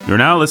You're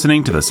now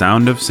listening to The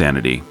Sound of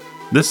Sanity.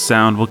 This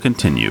sound will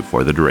continue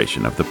for the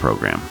duration of the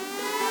program.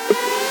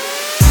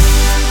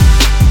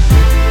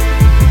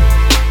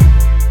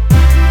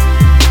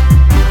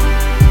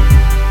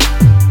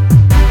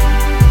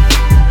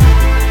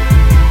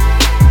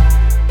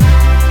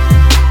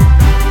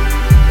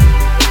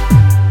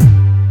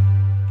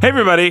 Hey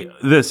everybody,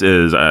 this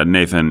is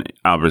Nathan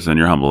Albertson,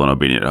 your humble and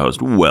obedient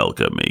host,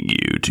 welcoming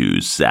you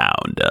to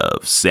Sound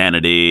of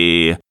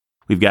Sanity.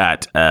 We've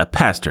got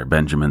Pastor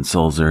Benjamin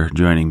Sulzer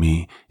joining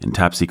me in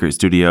Top Secret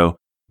Studio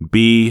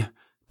B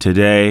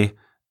today.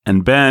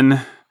 And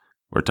Ben,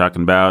 we're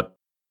talking about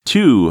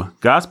 2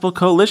 Gospel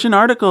Coalition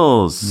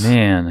articles.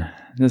 Man,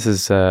 this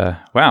is,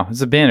 wow,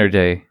 it's a banner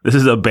day. This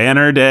is a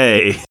banner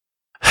day.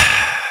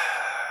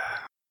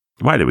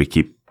 Why do we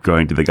keep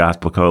going to the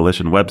Gospel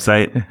Coalition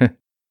website?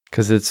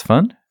 Because it's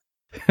fun?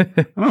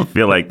 I don't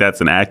feel like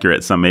that's an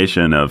accurate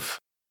summation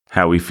of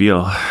how we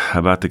feel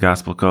about the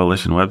Gospel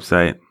Coalition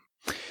website.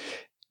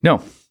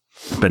 No,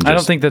 I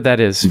don't think that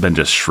is. Ben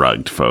just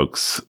shrugged,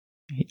 folks.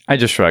 I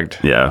just shrugged.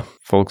 Yeah.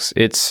 Folks,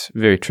 it's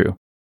very true.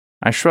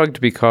 I shrugged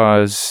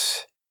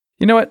because,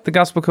 you know what? The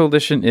Gospel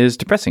Coalition is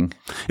depressing.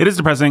 It is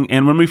depressing.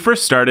 And when we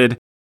first started,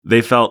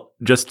 they felt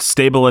just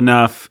stable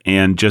enough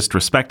and just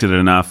respected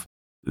enough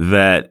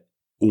that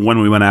when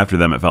we went after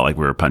them, it felt like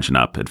we were punching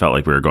up. It felt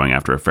like we were going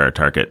after a fair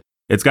target.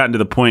 It's gotten to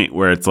the point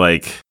where it's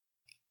like,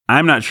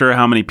 I'm not sure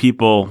how many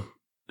people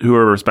who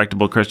are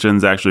respectable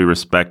Christians actually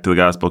respect the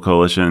Gospel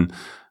Coalition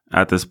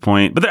at this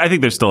point. But I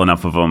think there's still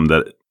enough of them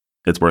that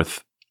it's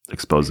worth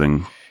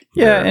exposing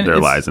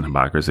their lies and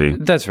hypocrisy.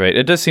 That's right.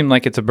 It does seem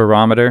like it's a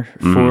barometer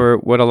for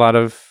what a lot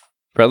of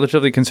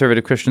relatively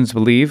conservative Christians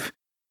believe,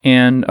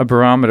 and a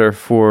barometer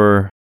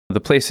for the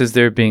places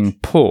they're being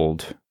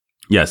pulled.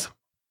 Yes.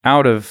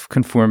 Out of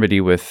conformity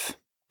with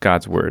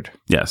God's word.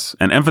 Yes.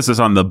 An emphasis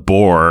on the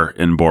bore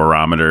in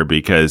barometer,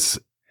 because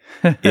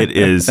it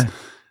is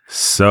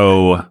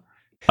so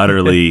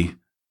utterly...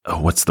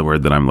 what's the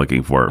word that I'm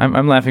looking for?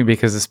 I'm laughing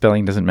because the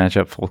spelling doesn't match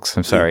up, folks.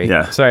 I'm sorry.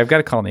 Yeah. Sorry, I've got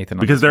to call Nathan.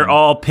 Because they're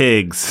all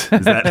pigs.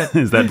 Is that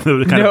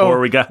the kind of bore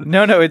we got?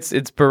 No,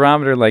 it's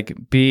barometer, like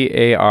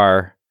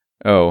BARO.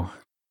 All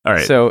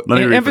right. So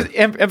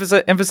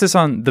emphasis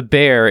on the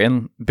bear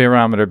in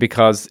barometer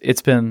because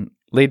it's been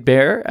laid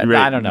bare. Right.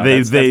 I don't know.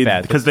 That's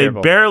bad. Because they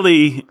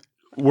barely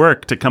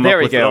work to come up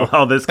with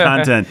all this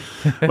content.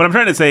 What I'm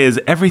trying to say is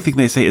everything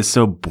they say is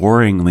so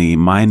boringly,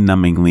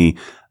 mind-numbingly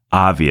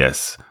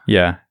obvious.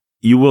 Yeah.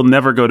 You will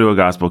never go to a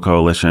Gospel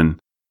Coalition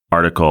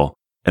article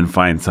and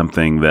find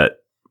something that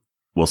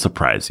will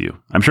surprise you.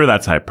 I'm sure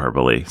that's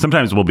hyperbole.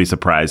 Sometimes we'll be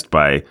surprised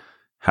by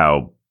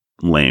how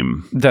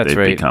lame they've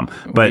become.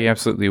 But we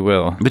absolutely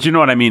will. But you know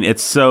what I mean?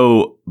 It's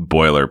so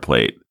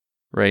boilerplate.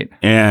 Right.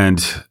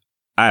 And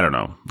I don't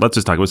know. Let's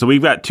just talk about it. So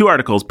we've got 2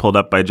 articles pulled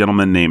up by a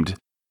gentleman named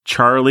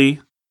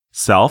Charlie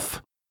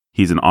Self.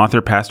 He's an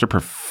author, pastor,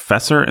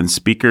 professor, and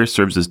speaker,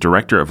 serves as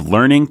director of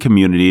learning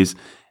communities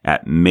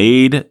at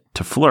Made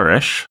to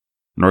Flourish,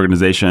 an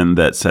organization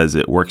that says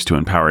it works to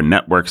empower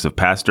networks of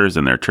pastors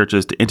and their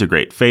churches to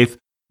integrate faith,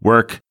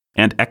 work,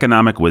 and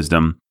economic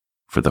wisdom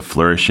for the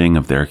flourishing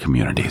of their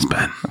communities,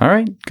 Ben. All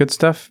right. Good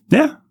stuff.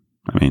 Yeah.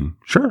 I mean,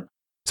 sure.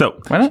 So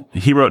why not?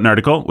 He wrote an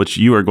article, which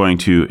you are going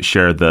to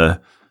share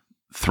the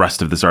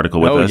thrust of this article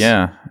with us. Oh,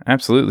 yeah.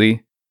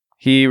 Absolutely.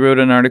 He wrote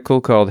an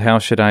article called How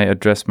Should I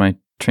Address My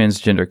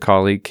Transgender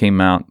Colleague? Came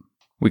out a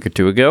week or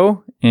 2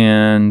 ago.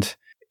 And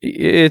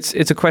it's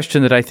a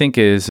question that I think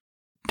is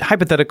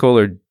hypothetical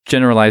or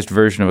generalized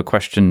version of a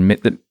question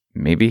that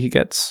maybe he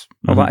gets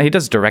a lot. He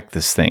does direct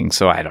this thing,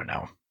 so I don't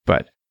know.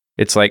 But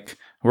it's like,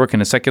 I work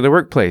in a secular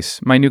workplace.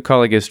 My new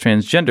colleague is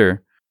transgender.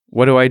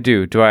 What do I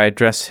do? Do I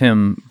address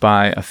him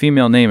by a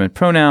female name and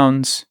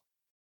pronouns?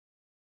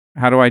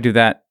 How do I do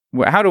that?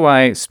 How do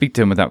I speak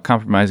to him without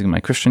compromising my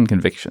Christian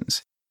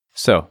convictions?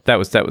 So that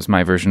was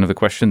my version of the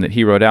question that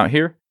he wrote out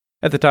here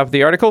at the top of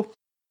the article.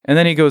 And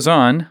then he goes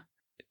on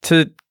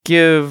to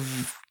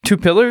give 2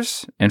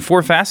 pillars and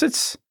 4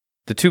 facets.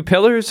 The 2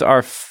 pillars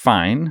are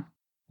fine.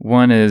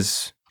 One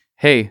is,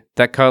 hey,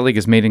 that colleague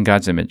is made in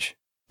God's image.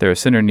 They're a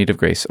sinner in need of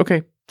grace.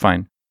 Okay,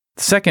 fine.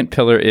 The second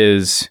pillar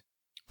is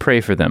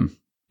pray for them.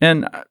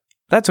 And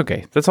that's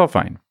okay. That's all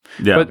fine.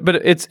 Yeah. But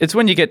it's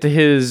when you get to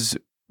his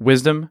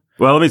wisdom.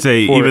 Well, let me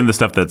say, even the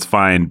stuff that's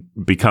fine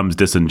becomes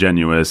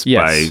disingenuous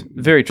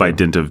very true. by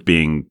dint of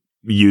being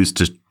used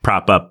to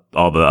prop up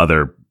all the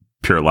other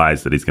pure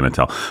lies that he's going to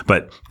tell.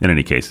 But in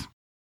any case.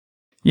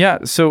 Yeah.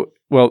 So,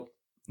 well,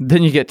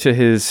 then you get to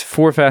his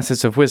 4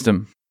 facets of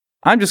wisdom.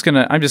 I'm just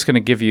gonna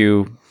give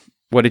you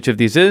what each of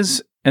these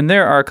is, and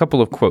there are a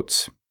couple of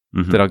quotes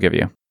that I'll give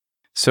you.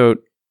 So,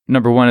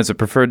 number 1 is a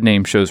preferred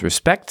name shows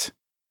respect.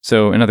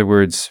 So, in other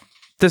words,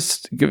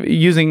 this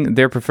using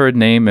their preferred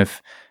name,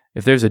 if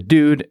there's a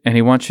dude and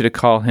he wants you to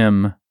call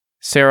him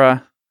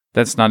Sarah,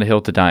 that's not a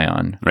hill to die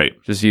on. Right.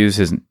 Just use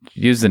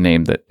the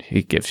name that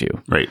he gives you.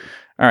 Right.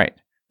 All right.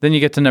 Then you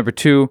get to number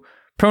 2.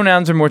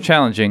 Pronouns are more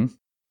challenging,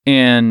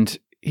 and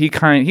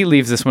he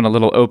leaves this one a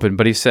little open,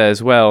 but he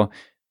says, well,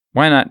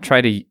 why not try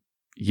to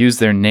use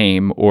their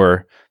name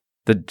or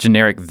the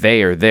generic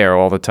they are there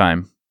all the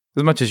time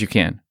as much as you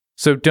can.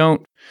 So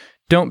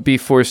don't be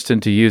forced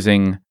into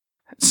using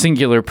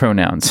singular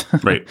pronouns,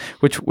 Right.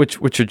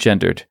 which are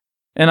gendered.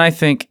 And I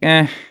think,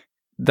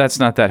 that's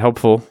not that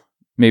helpful.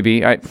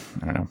 Maybe I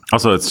don't know.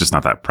 Also, it's just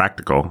not that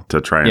practical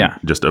to try and Yeah.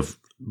 just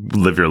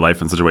live your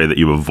life in such a way that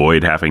you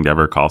avoid having to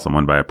ever call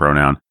someone by a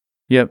pronoun.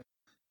 Yep.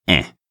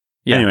 Yeah.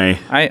 Anyway,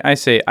 Anyway, I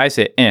say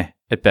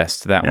at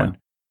best to that Yeah. one.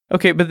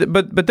 Okay,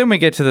 but then we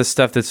get to the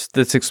stuff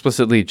that's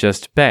explicitly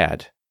just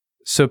bad.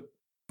 So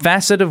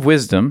facet of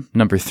wisdom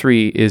number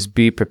 3 is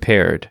be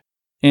prepared.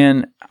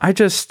 And I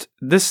just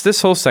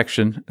this whole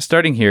section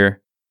starting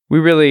here, we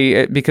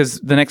really, because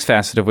the next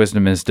facet of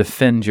wisdom is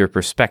defend your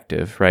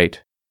perspective,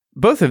 right?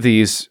 Both of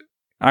these,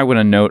 I want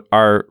to note,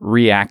 are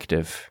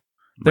reactive.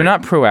 They're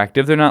not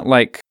proactive. They're not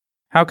like,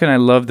 how can I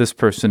love this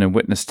person and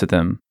witness to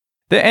them?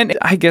 And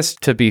I guess,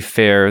 to be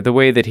fair, the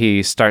way that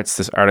he starts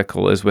this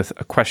article is with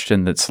a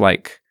question that's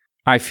like,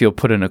 I feel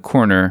put in a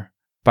corner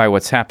by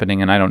what's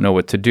happening and I don't know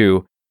what to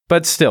do.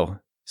 But still,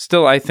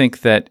 I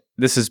think that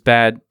this is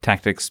bad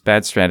tactics,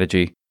 bad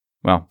strategy.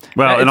 Well,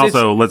 and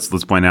also let's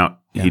point out,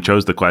 Yeah. he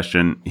chose the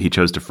question. He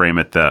chose to frame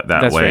it that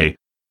That's way. right.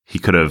 He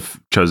could have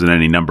chosen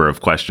any number of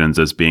questions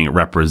as being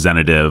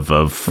representative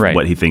of Right.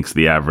 what he thinks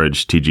the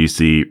average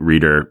TGC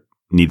reader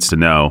needs to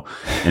know.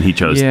 And he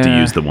chose to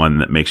Yeah. use the one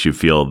that makes you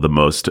feel the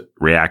most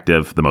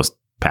reactive, the most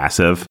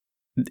passive.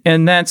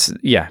 And that's,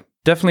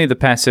 definitely the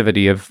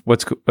passivity of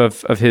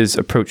of his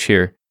approach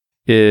here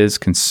is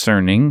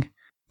concerning.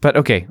 But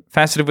okay,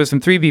 facet of wisdom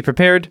 3, be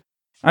prepared.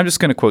 I'm just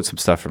going to quote some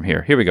stuff from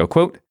here. Here we go.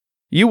 Quote,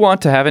 you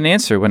want to have an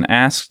answer when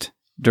asked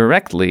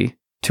directly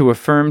to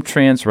affirm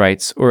trans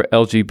rights or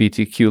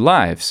LGBTQ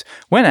lives.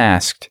 When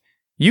asked,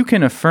 you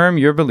can affirm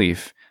your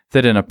belief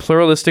that in a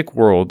pluralistic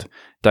world,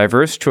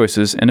 diverse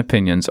choices and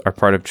opinions are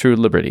part of true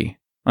liberty.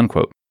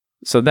 Unquote.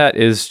 So that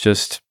is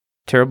just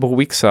terrible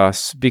weak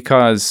sauce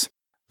because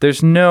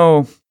there's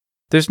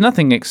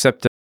nothing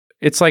except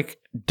it's like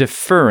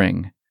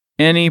deferring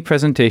any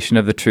presentation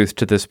of the truth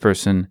to this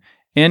person,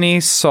 any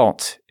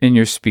salt in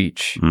your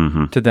speech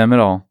Mm-hmm. to them at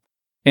all.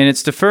 And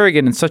it's deferring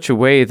it in such a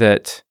way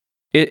that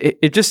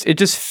it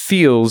just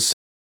feels,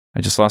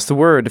 I just lost the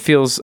word, it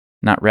feels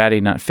not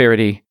ratty, not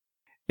ferrety.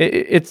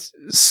 It's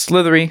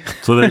slithery.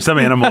 So there's some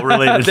animal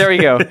related. There we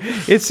go.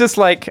 It's just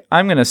like,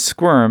 I'm going to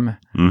squirm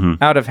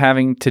Mm-hmm. out of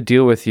having to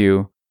deal with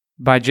you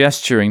by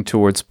gesturing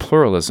towards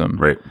pluralism.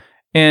 Right.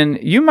 And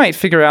you might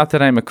figure out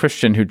that I'm a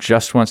Christian who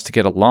just wants to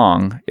get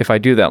along if I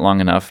do that long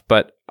enough,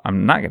 but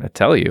I'm not going to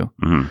tell you.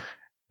 Mm-hmm.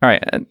 All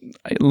right,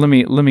 let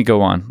me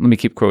go on. Let me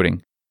keep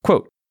quoting.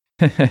 Quote,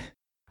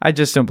 I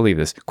just don't believe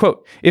this.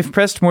 Quote, if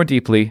pressed more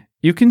deeply,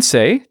 you can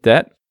say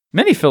that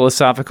many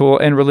philosophical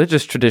and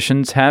religious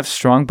traditions have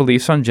strong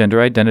beliefs on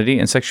gender identity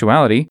and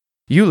sexuality.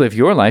 You live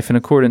your life in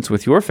accordance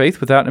with your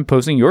faith without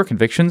imposing your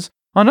convictions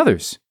on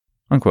others.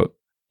 Unquote.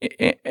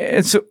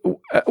 And so,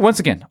 once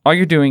again, all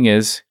you're doing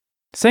is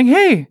saying,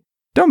 hey,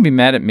 don't be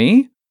mad at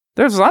me.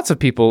 There's lots of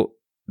people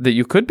that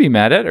you could be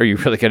mad at. Are you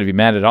really going to be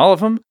mad at all of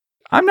them?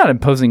 I'm not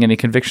imposing any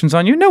convictions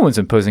on you. No one's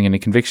imposing any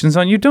convictions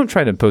on you. Don't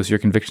try to impose your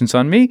convictions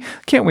on me.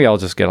 Can't we all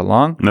just get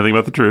along? Nothing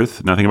about the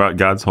truth. Nothing about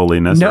God's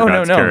holiness or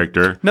God's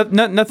character.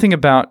 Nothing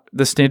about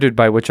the standard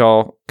by which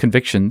all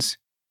convictions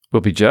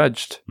will be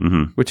judged,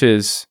 Mm-hmm. which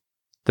is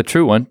the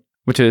true one,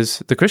 which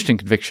is the Christian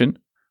conviction,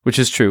 which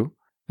is true,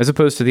 as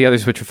opposed to the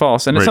others which are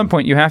false. And at Right. some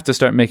point, you have to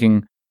start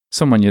making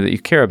someone that you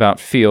care about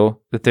feel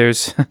that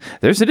there's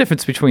a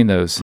difference between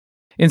those.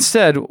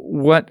 Instead,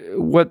 what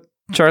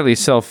Charlie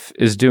Self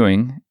is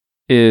doing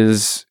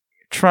is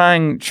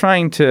trying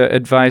to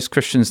advise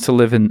Christians to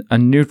live in a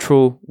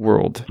neutral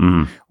world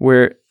Mm-hmm.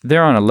 where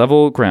they're on a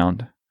level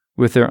ground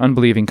with their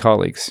unbelieving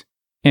colleagues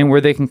and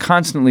where they can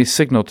constantly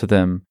signal to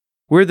them,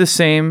 we're the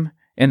same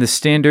and the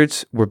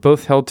standards we're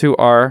both held to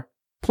are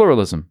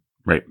pluralism,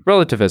 Right.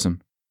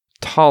 relativism,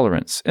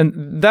 tolerance.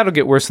 And that'll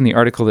get worse in the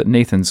article that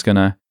Nathan's going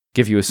to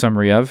give you a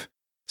summary of.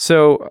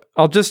 So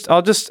I'll just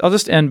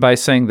end by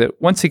saying that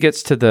once he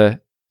gets to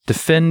the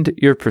defend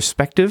your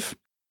perspective,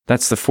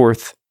 that's the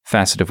 4th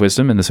facet of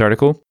wisdom in this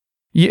article.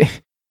 He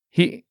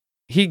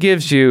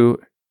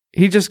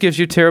just gives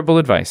you terrible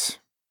advice.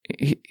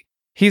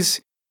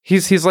 He's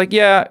like,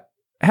 yeah,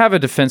 have a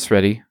defense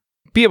ready,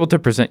 be able to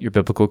present your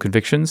biblical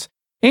convictions,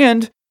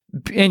 and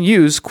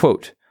use,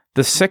 quote,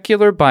 the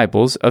secular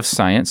Bibles of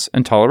science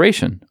and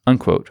toleration,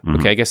 unquote. Mhm.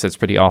 Okay, I guess that's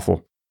pretty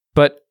awful.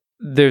 But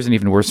there's an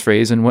even worse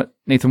phrase in what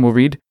Nathan will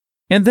read.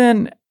 And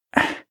then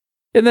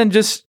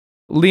just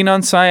lean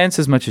on science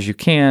as much as you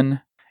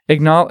can.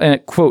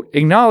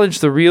 Acknowledge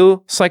the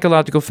real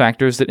psychological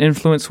factors that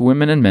influence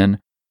women and men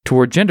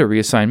toward gender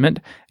reassignment.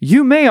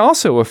 You may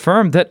also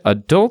affirm that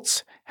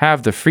adults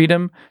have the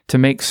freedom to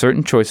make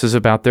certain choices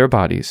about their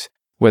bodies,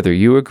 whether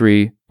you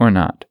agree or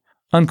not.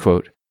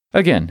 Unquote.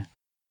 Again,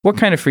 what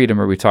kind of freedom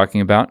are we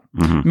talking about?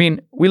 Mm-hmm. I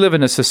mean, we live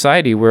in a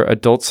society where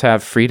adults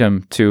have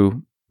freedom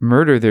to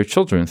murder their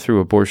children through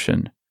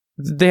abortion.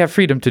 They have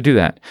freedom to do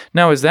that.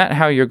 Now, is that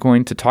how you're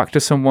going to talk to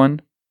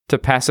someone to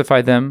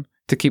pacify them,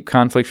 to keep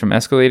conflict from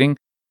escalating?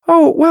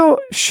 Oh, well,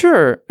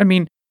 sure. I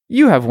mean,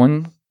 you have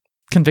one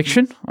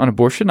conviction on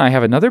abortion. I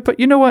have another. But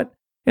you know what?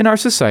 In our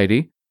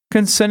society,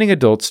 consenting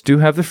adults do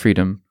have the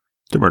freedom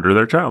To murder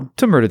their child.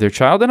 to murder their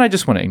child. And I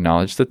just want to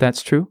acknowledge that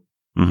that's true.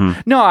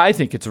 Mm-hmm. No, I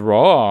think it's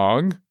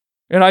wrong.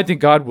 And I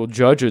think God will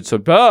judge it. So,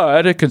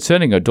 but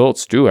consenting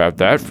adults do have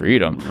that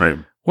freedom. Right.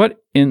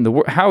 What in the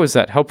world? How is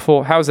that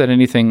helpful? How is that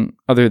anything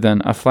other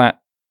than a flat?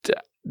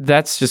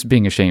 That's just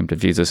being ashamed of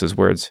Jesus'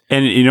 words.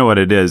 And you know what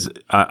it is?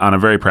 On a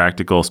very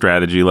practical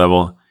strategy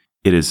level,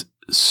 it is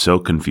so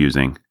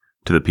confusing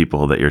to the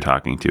people that you're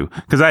talking to.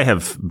 Because I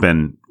have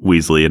been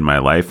Weasley in my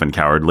life and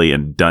cowardly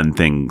and done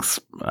things,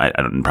 I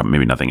don't probably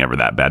maybe nothing ever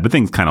that bad, but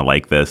things kind of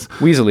like this.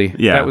 Weasley.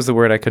 Yeah. That was the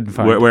word I couldn't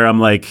find. Where I'm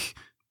like,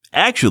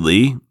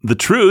 actually, the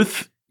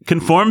truth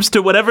conforms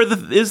to whatever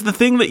is the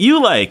thing that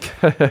you like.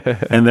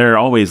 And they're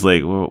always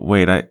like, well,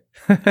 wait, I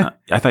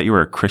thought you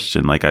were a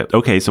Christian. Like,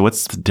 okay, so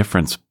what's the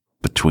difference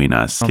between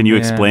us? Can you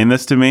explain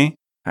this to me?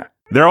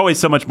 They're always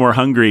so much more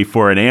hungry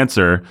for an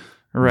answer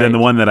than the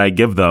one that I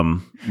give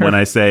them when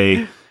I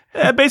say,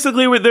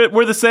 basically,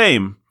 we're the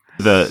same.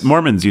 The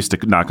Mormons used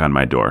to knock on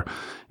my door.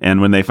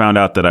 And when they found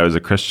out that I was a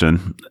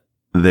Christian,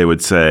 they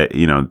would say,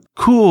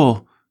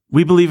 cool,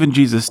 we believe in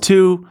Jesus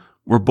too.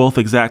 We're both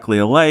exactly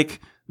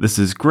alike. This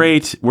is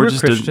great. We're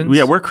just Christians.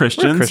 We're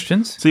Christians. We're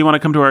Christians. So you want to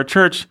come to our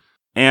church?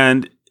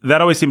 And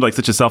that always seemed like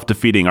such a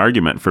self-defeating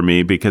argument for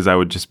me because I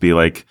would just be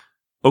like,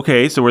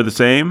 okay, so we're the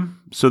same.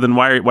 So then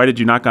why did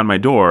you knock on my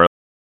door?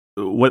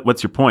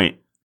 What's your point?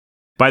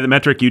 By the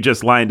metric you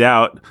just lined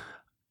out,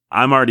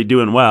 I'm already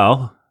doing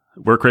well.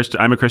 We're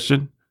Christian. I'm a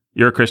Christian.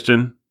 You're a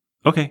Christian.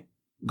 Okay,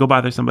 go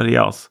bother somebody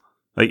else.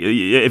 Like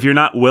if you're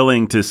not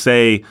willing to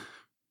say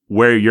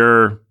where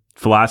your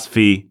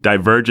philosophy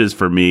diverges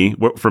from me,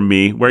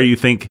 where you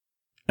think,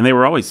 and they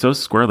were always so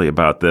squirrely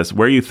about this,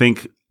 where you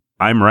think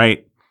I'm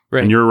right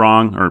and you're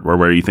wrong, or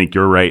where you think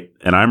you're right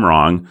and I'm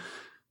wrong,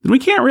 then we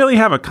can't really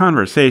have a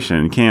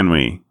conversation, can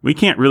we? We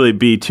can't really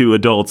be two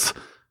adults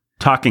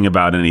talking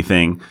about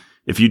anything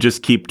if you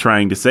just keep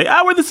trying to say,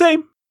 we're the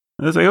same.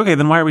 And it's like, okay,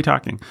 then why are we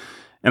talking?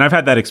 And I've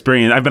had that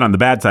experience. I've been on the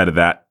bad side of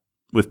that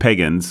with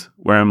pagans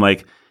where I'm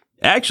like,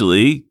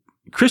 actually,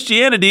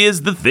 Christianity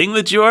is the thing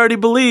that you already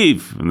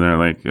believe. And they're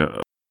like,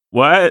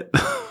 what?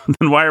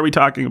 Then why are we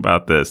talking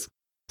about this?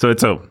 So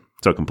it's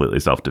so completely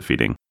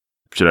self-defeating.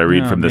 Should I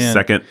read from this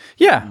second?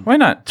 Yeah, why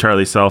not?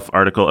 Charlie Self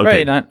article.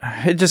 Okay. Right,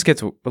 it just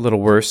gets a little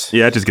worse.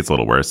 Yeah, it just gets a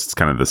little worse. It's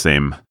kind of the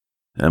same.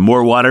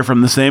 More water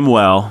from the same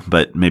well,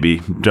 but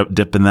maybe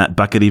dip in that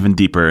bucket even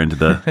deeper into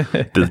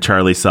the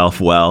Charlie Self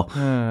well.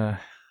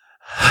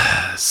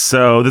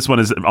 So this one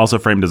is also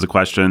framed as a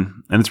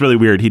question, and it's really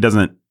weird. He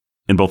doesn't,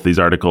 in both these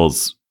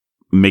articles,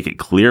 make it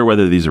clear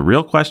whether these are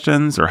real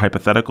questions or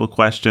hypothetical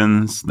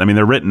questions. I mean,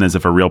 they're written as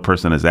if a real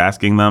person is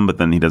asking them, but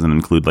then he doesn't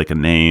include like a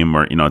name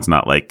or, it's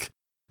not like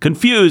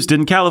confused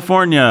in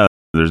California.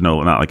 There's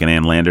not like an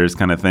Ann Landers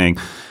kind of thing.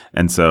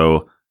 And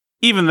so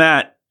even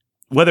that,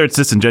 whether it's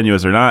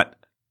disingenuous or not,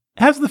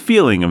 has the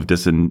feeling of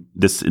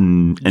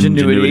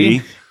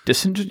disingenuity.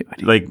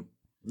 Disingenuity. Like,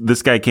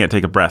 this guy can't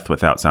take a breath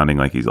without sounding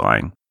like he's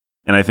lying.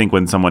 And I think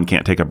when someone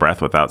can't take a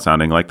breath without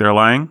sounding like they're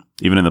lying,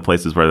 even in the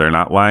places where they're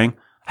not lying,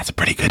 that's a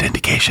pretty good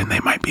indication they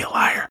might be a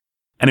liar.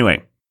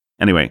 Anyway,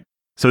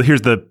 so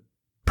here's the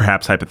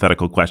perhaps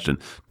hypothetical question.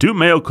 2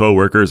 male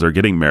coworkers are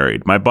getting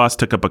married. My boss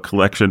took up a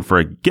collection for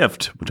a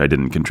gift, which I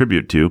didn't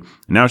contribute to.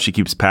 Now she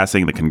keeps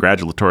passing the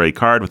congratulatory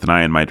card with an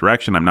eye in my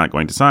direction I'm not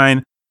going to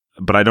sign,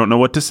 but I don't know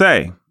what to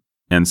say.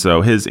 And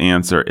so his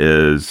answer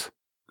is,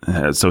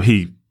 so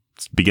he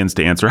begins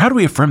to answer, how do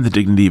we affirm the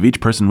dignity of each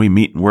person we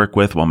meet and work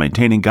with while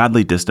maintaining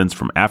godly distance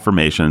from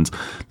affirmations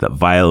that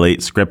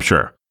violate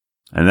Scripture?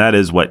 And that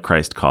is what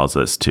Christ calls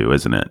us to,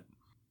 isn't it?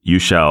 You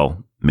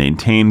shall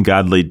maintain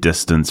godly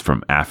distance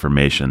from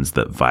affirmations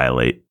that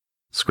violate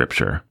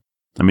Scripture.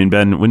 I mean,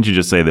 Ben, wouldn't you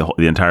just say the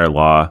entire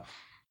law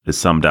is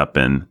summed up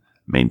in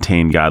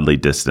maintain godly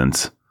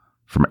distance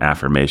from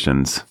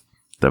affirmations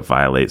that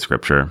violate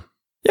Scripture?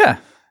 Yeah,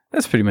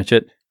 that's pretty much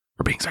it.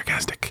 We're being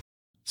sarcastic.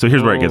 So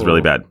here's where it gets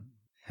really bad.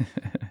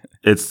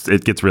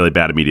 It gets really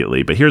bad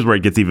immediately, but here's where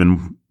it gets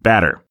even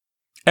badder.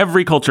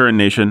 Every culture and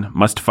nation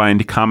must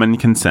find common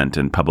consent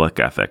in public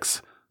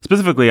ethics,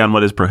 specifically on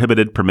what is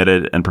prohibited,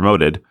 permitted, and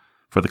promoted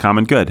for the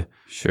common good.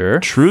 Sure.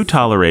 True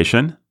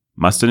toleration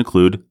must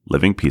include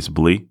living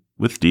peaceably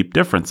with deep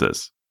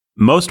differences.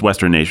 Most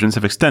Western nations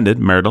have extended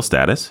marital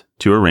status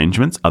to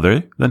arrangements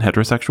other than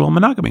heterosexual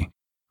monogamy.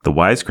 The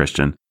wise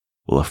Christian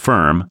will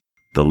affirm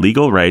the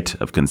legal right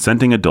of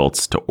consenting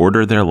adults to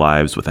order their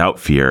lives without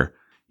fear,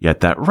 yet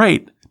that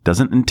right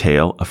doesn't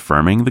entail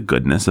affirming the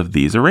goodness of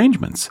these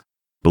arrangements.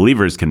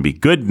 Believers can be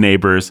good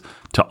neighbors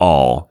to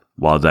all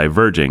while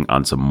diverging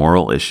on some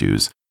moral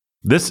issues.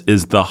 This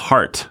is the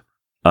heart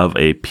of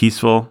a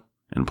peaceful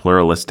and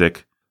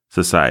pluralistic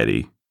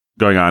society.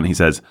 Going on, he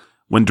says,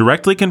 when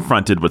directly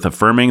confronted with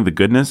affirming the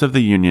goodness of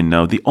the union,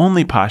 no, the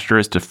only posture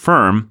is to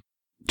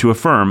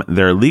affirm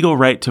their legal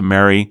right to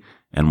marry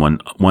and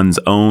one's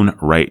own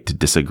right to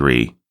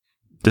disagree.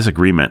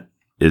 Disagreement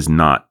is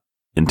not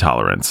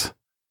intolerance.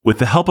 With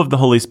the help of the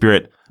Holy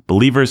Spirit,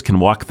 believers can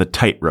walk the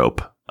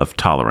tightrope of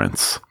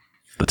tolerance.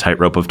 The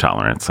tightrope of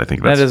tolerance. I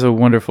think that is a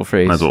wonderful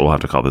phrase. That's what we'll have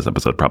to call this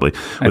episode, probably.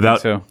 I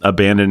Without think so.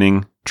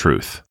 abandoning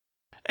truth.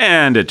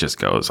 And it just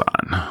goes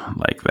on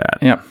like that.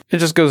 Yeah, it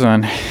just goes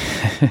on.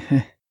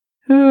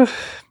 Oh,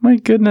 my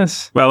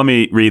goodness. Well, let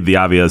me read the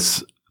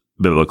obvious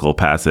biblical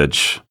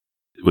passage,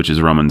 which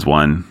is Romans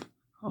 1.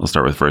 I'll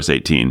start with verse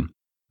 18.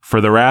 For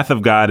the wrath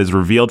of God is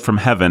revealed from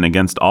heaven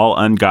against all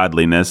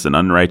ungodliness and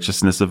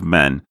unrighteousness of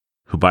men,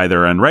 who by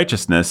their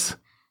unrighteousness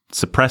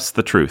suppress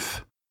the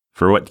truth.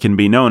 For what can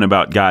be known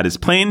about God is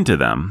plain to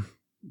them,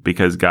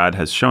 because God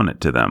has shown it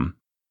to them.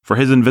 For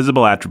his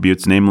invisible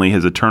attributes, namely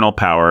his eternal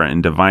power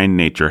and divine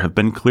nature, have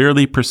been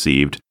clearly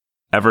perceived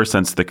ever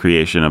since the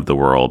creation of the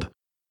world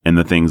and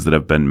the things that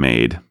have been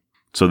made.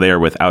 So they are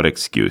without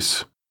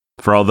excuse.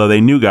 For although they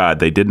knew God,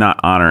 they did not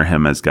honor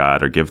him as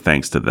God or give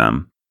thanks to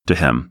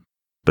him,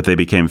 but they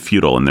became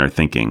futile in their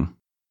thinking,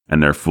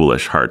 and their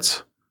foolish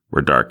hearts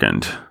were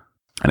darkened.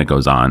 And it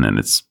goes on, and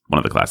it's one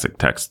of the classic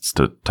texts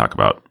to talk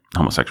about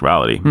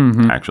homosexuality,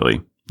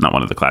 actually. Not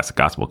one of the classic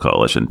Gospel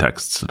Coalition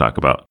texts to talk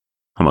about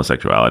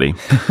homosexuality.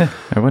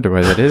 I wonder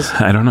why that is.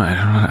 I don't know.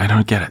 I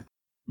don't get it.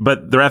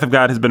 But the wrath of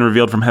God has been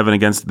revealed from heaven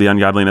against the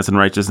ungodliness and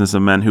righteousness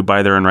of men who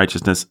by their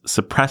unrighteousness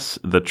suppress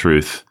the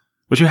truth.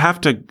 What you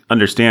have to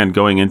understand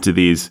going into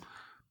these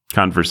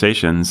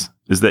conversations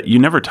is that you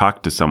never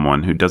talk to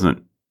someone who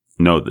doesn't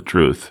know the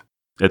truth.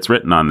 It's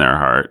written on their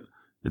heart.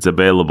 It's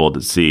available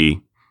to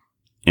see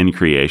in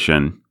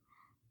creation,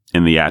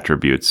 in the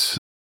attributes,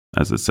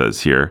 as it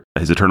says here.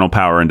 His eternal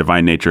power and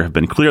divine nature have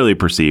been clearly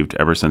perceived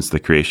ever since the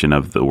creation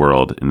of the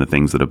world and the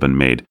things that have been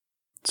made.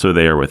 So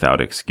they are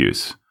without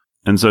excuse.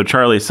 And so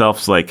Charlie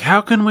Self's like,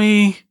 how can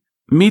we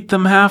meet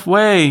them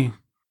halfway?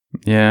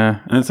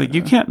 Yeah. And it's like,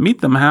 you can't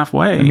meet them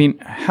halfway. I mean,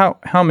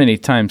 how many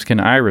times can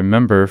I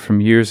remember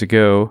from years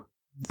ago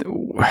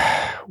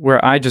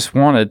where I just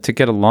wanted to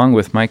get along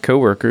with my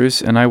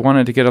coworkers and I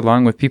wanted to get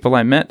along with people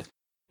I met,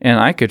 and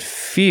I could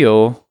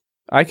feel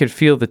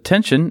the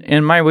tension,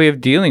 and my way of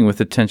dealing with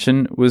the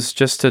tension was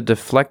just to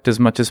deflect as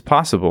much as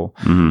possible.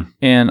 Mm-hmm.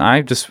 And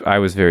I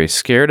was very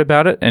scared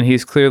about it, and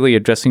he's clearly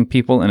addressing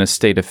people in a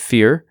state of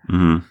fear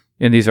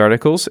in these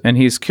articles, and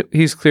he's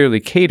clearly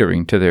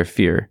catering to their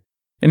fear.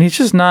 And he's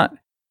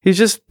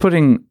just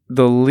putting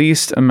the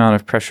least amount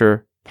of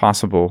pressure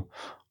possible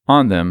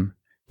on them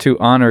to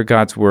honor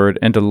God's word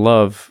and to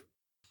love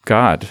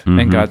God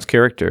and God's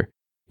character.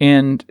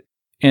 And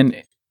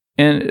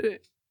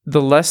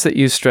the less that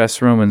you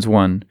stress Romans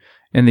 1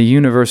 and the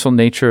universal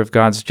nature of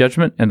God's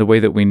judgment and the way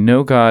that we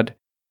know God,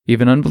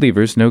 even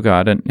unbelievers know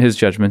God and his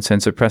judgments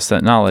and suppress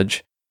that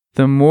knowledge,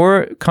 the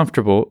more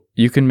comfortable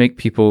you can make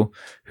people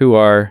who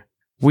are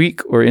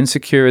weak or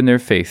insecure in their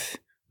faith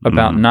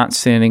about not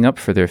standing up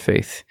for their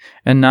faith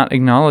and not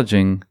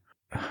acknowledging,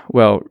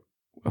 well,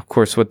 of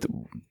course, what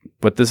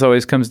this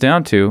always comes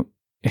down to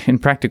in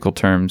practical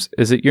terms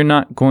is that you're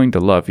not going to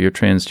love your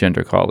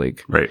transgender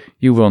colleague. Right.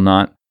 You will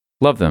not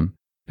love them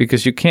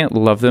because you can't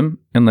love them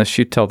unless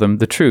you tell them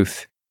the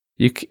truth.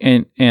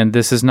 And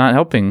this is not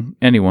helping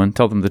anyone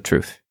tell them the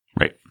truth.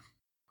 Right.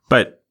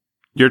 But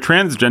your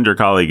transgender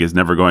colleague is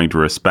never going to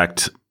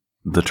respect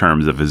the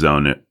terms of his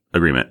own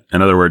agreement.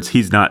 In other words,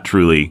 he's not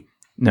truly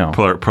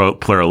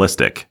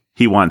pluralistic.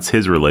 He wants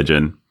his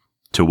religion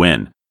to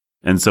win.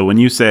 And so when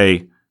you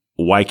say,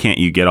 why can't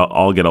you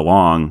all get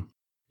along?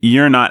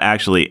 You're not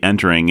actually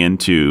entering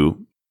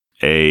into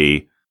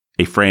a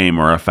frame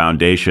or a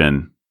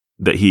foundation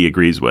that he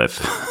agrees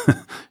with.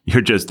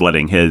 You're just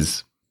letting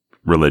his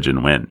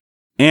religion win.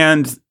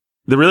 And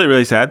the really,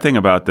 really sad thing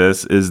about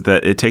this is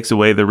that it takes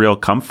away the real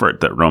comfort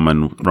that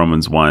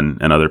Romans 1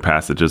 and other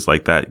passages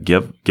like that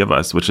give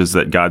us, which is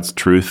that God's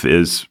truth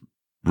is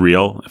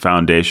real,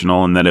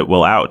 foundational, and that it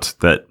will out,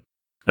 that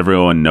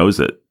everyone knows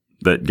it,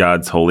 that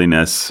God's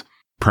holiness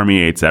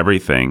permeates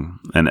everything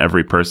and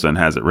every person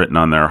has it written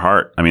on their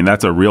heart. I mean,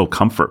 that's a real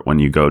comfort when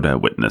you go to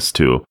witness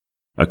to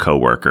a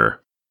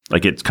coworker.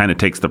 Like, it kind of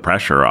takes the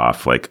pressure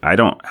off. Like, I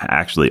don't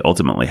actually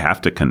ultimately have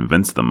to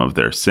convince them of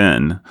their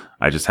sin.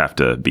 I just have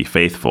to be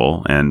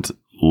faithful and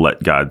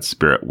let God's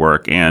Spirit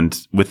work,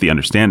 and with the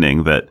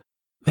understanding that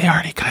they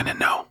already kind of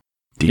know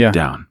deep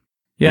down.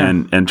 Yeah.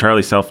 And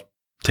Charlie Self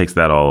takes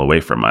that all away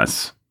from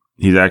us.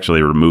 He's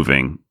actually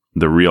removing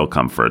the real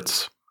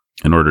comforts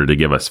in order to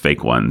give us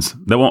fake ones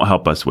that won't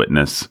help us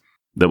witness,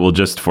 that will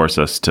just force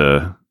us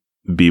to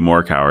be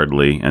more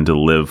cowardly and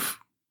to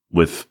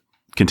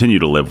continue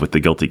to live with the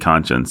guilty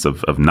conscience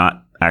of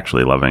not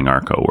actually loving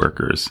our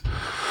coworkers.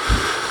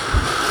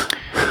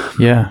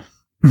 Yeah.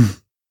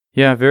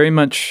 Yeah, very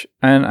much.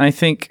 And I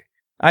think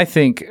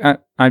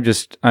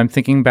I'm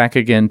thinking back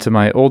again to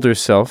my older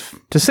self,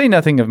 to say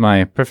nothing of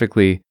my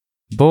perfectly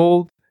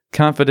bold,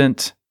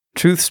 confident,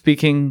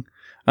 truth-speaking,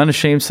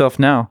 unashamed self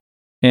now.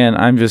 And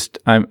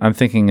I'm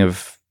thinking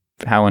of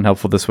how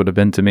unhelpful this would have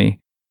been to me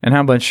and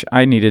how much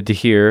I needed to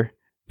hear.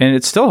 And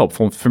it's still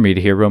helpful for me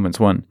to hear Romans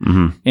 1.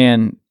 Mm-hmm.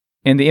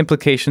 And the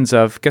implications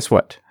of, guess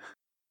what?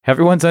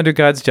 Everyone's under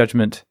God's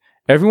judgment.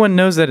 Everyone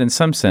knows that in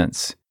some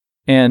sense.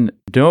 And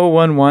no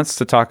one wants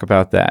to talk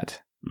about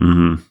that.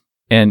 Mm-hmm.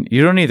 And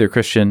you don't either,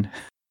 Christian.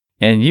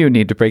 and you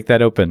need to break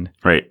that open.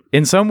 Right.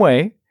 In some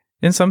way,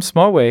 in some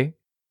small way,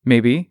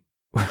 maybe,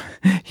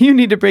 you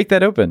need to break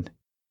that open.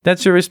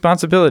 That's your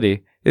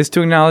responsibility, is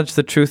to acknowledge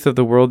the truth of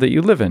the world that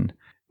you live in.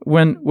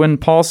 When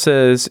Paul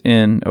says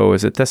in,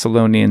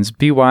 Thessalonians,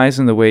 be wise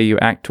in the way you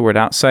act toward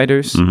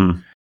outsiders,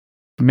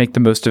 make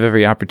the most of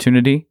every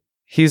opportunity,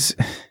 he's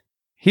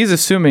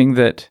assuming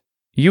that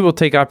you will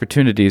take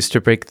opportunities to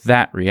break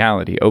that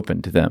reality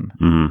open to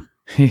them.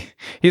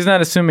 He's not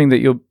assuming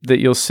that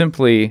you'll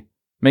simply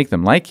make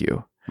them like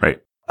you.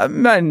 Right.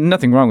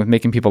 Nothing wrong with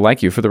making people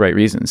like you for the right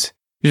reasons.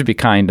 You should be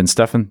kind and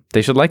stuff, and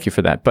they should like you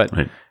for that. But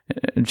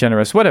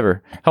generous,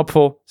 whatever,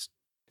 helpful,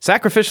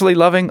 sacrificially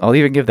loving, I'll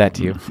even give that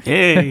to you.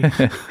 Hey.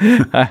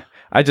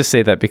 I just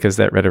say that because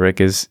that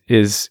rhetoric is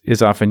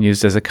often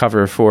used as a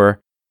cover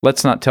for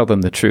let's not tell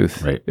them the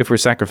truth. Right. If we're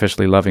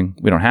sacrificially loving,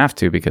 we don't have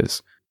to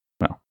because,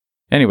 well,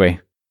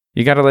 anyway,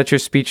 you got to let your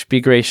speech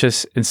be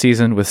gracious and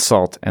seasoned with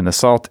salt. And the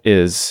salt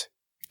is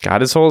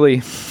God is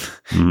holy.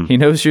 He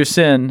knows your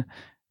sin,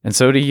 and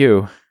so do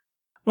you.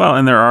 Well,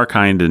 and there are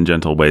kind and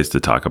gentle ways to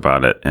talk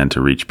about it and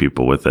to reach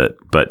people with it,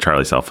 but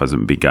Charlie Self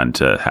hasn't begun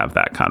to have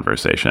that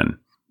conversation.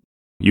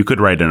 You could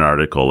write an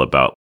article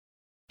about,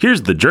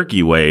 here's the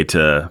jerky way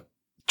to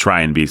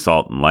try and be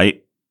salt and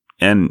light,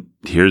 and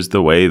here's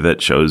the way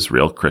that shows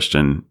real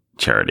Christian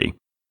charity.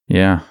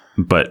 Yeah.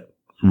 But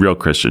real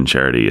Christian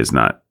charity is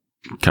not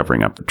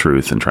covering up the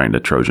truth and trying to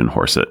Trojan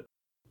horse it.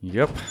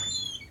 Yep.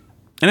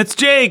 And it's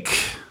Jake.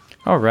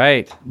 All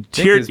right.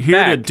 Here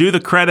to do the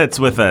credits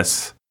with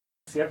us.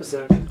 It's the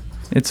episode.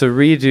 It's a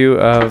redo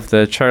of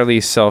the Charlie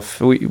Self.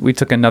 We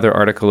took another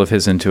article of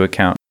his into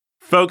account.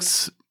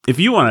 Folks, if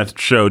you want to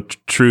show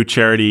true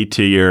charity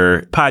to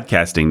your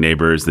podcasting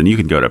neighbors, then you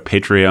can go to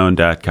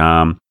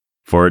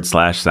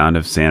patreon.com/Sound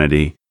of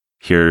Sanity.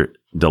 Hear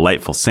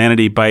delightful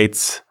sanity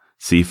bites,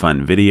 see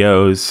fun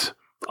videos,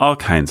 all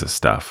kinds of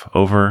stuff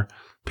over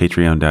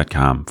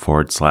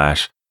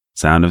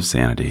patreon.com/Sound of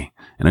Sanity.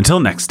 And until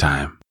next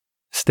time,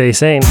 Stay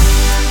sane.